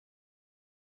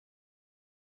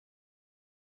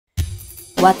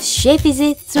What shape is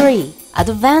it? 3.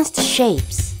 Advanced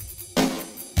shapes.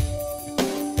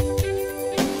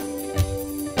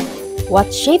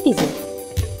 What shape is it?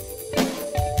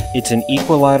 It's an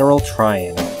equilateral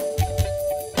triangle.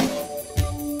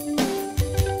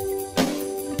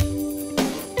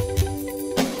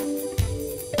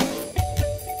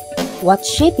 What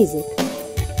shape is it?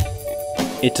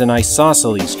 It's an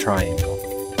isosceles triangle.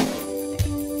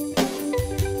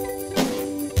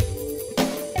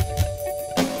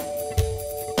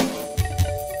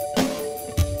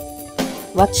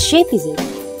 What shape is it?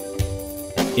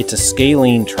 It's a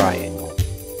scalene triangle.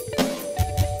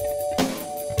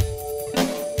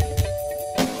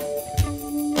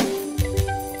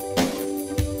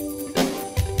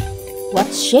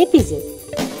 What shape is it?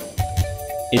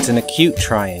 It's an acute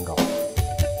triangle.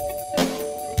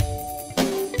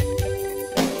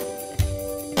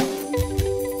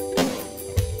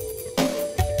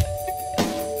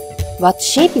 What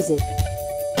shape is it?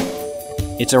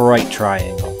 It's a right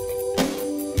triangle.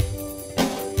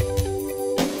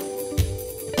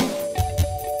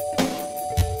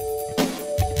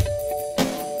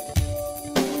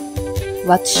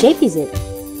 What shape is it?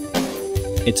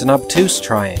 It's an obtuse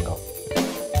triangle.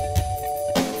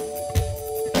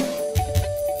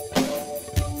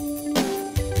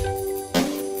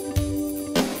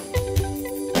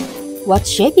 What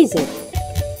shape is it?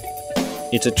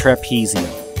 It's a trapezium.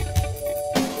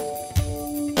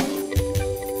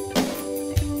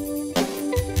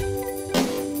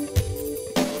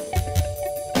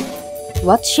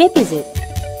 What shape is it?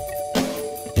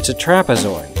 It's a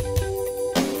trapezoid.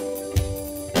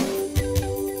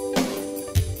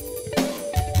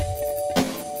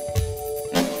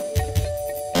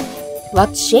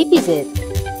 What shape is it?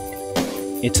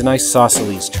 It's an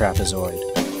isosceles trapezoid.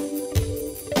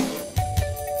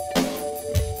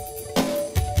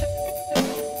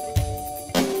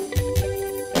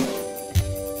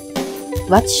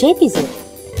 What shape is it?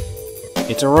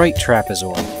 It's a right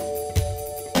trapezoid.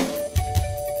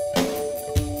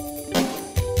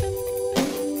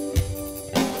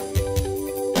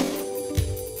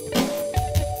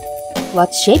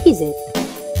 What shape is it?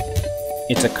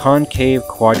 It's a concave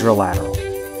quadrilateral.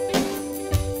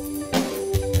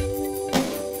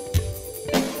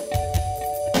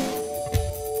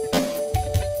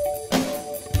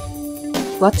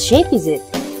 What shape is it?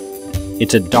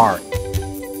 It's a dart.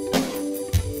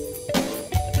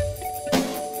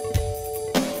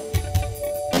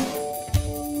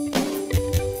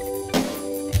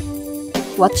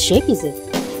 What shape is it?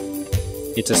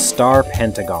 It's a star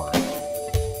pentagon.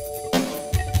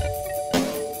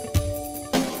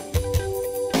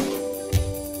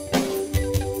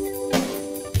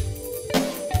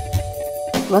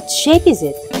 What shape is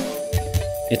it?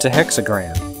 It's a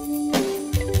hexagram.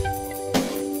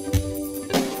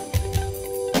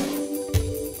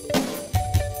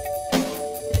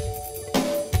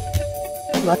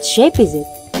 What shape is it?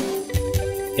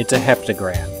 It's a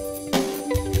heptagram.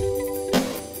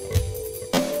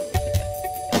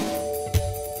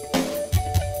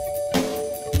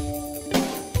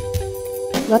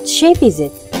 What shape is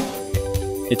it?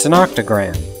 It's an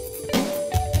octagram.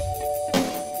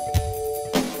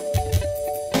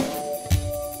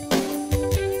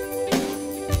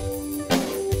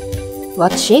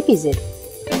 What shape is it?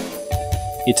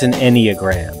 It's an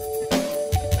enneagram.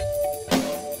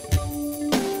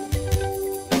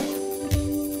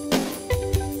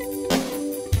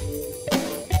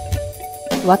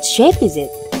 What shape is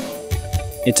it?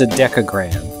 It's a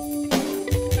decagram.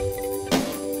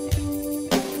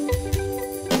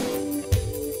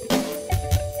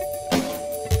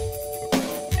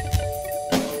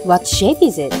 What shape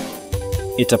is it?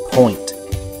 It's a point.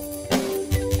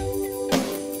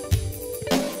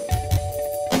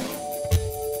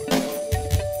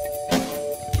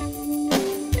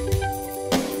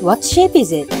 What shape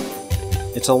is it?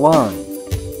 It's a line.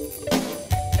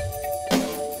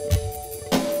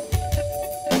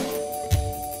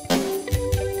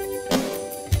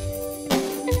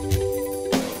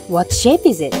 What shape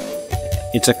is it?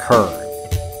 It's a curve.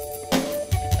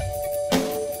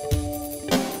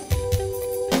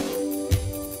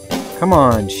 Come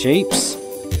on, shapes.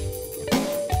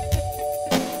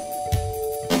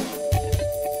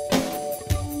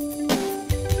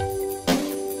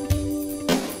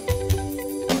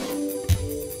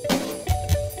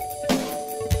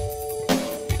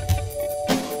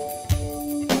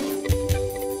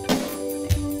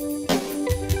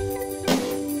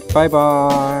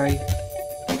 Bye-bye.